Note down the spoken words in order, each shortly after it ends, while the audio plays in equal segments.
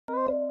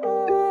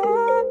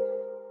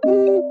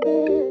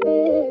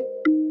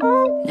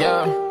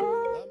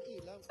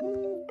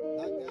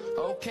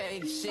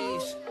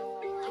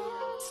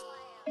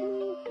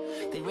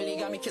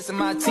kissing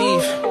my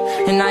teeth,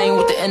 and I ain't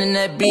with the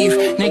internet beef.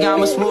 Nigga,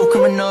 I'm a smooth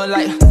criminal,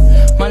 like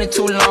money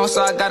too long,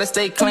 so I gotta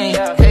stay clean.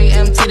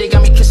 KMT, they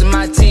got me kissing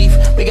my teeth.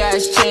 Big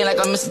ass chain like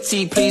I'm Mr.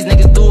 T. Please,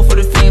 niggas do it for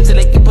the fame till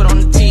they can put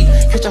on the T.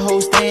 Catch a whole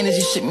stand as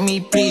you shit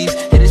me, please.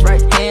 Hit his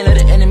right hand, let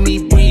the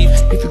enemy breathe.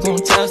 If you gon'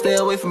 tell, stay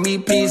away from me,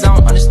 please. I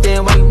don't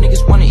understand why you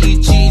niggas wanna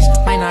eat cheese.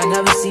 Might not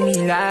never see me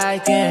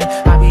liking.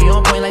 I be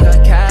on point like a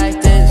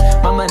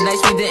cactus. Mama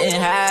nice, we didn't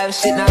have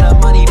shit. Now the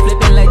money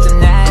flipping like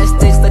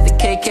gymnastics. Like the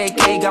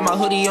KKK, got my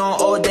hoodie on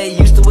all day.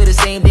 Used to wear the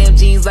same damn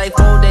jeans like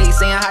 4 days.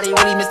 Saying how they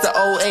really miss the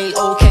 08,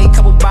 okay.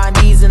 Couple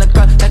bindies in a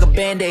cut like a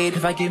band-aid.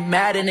 If I get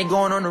mad and they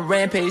going on a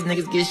rampage,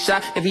 niggas get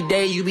shot every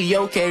day, you be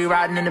okay.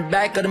 Riding in the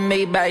back of the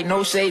Maybach,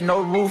 no shade,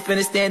 no roof, and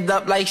it stand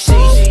up like shit.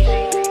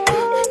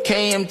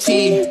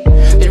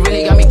 KMT, they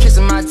really got me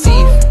kissing my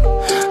teeth.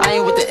 I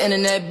ain't with the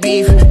internet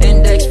beef.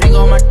 Index finger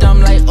on my thumb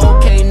like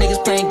okay.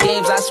 Niggas playing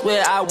games, I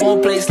swear I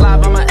won't play.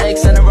 Slide by my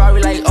ex and a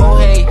Rari like oh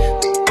hey.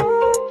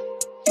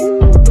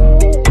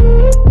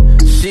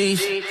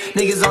 Sheesh,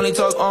 niggas only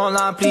talk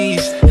online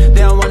please.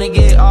 They don't wanna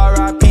get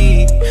RIP.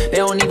 They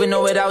don't even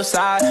know what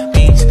outside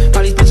means.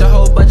 Probably spent your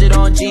whole budget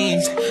on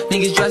jeans.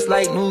 Niggas dressed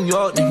like New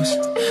York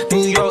niggas.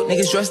 New York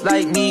niggas dressed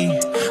like me.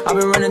 I've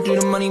been running through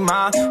the money,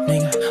 my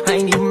nigga. I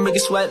ain't even make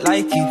it sweat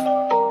like you.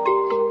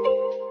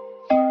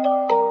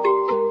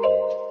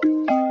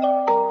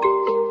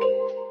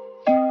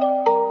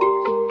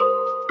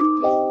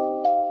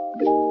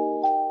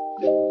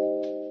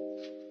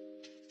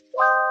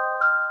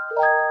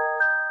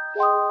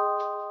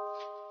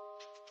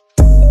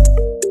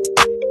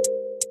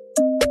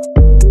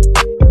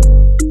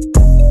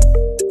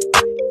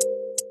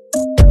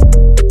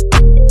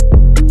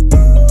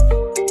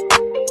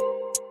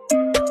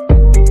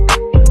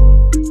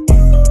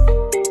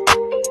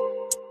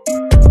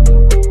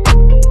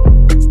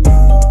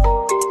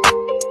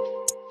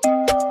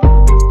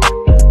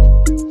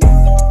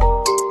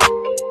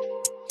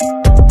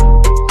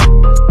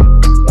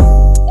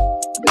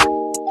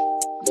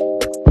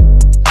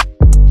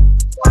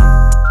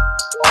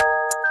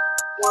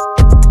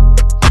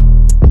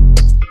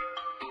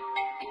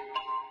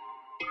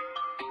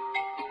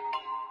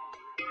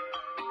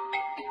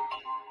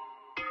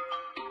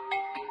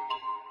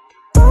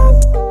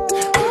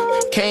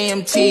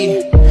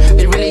 KMT,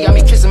 they really got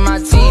me kissing my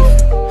teeth.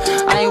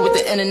 I ain't with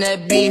the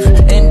internet beef.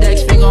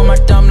 Index finger on my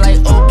thumb like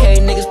okay.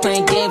 Niggas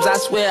playing games, I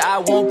swear I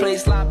won't play.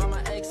 Slide by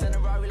my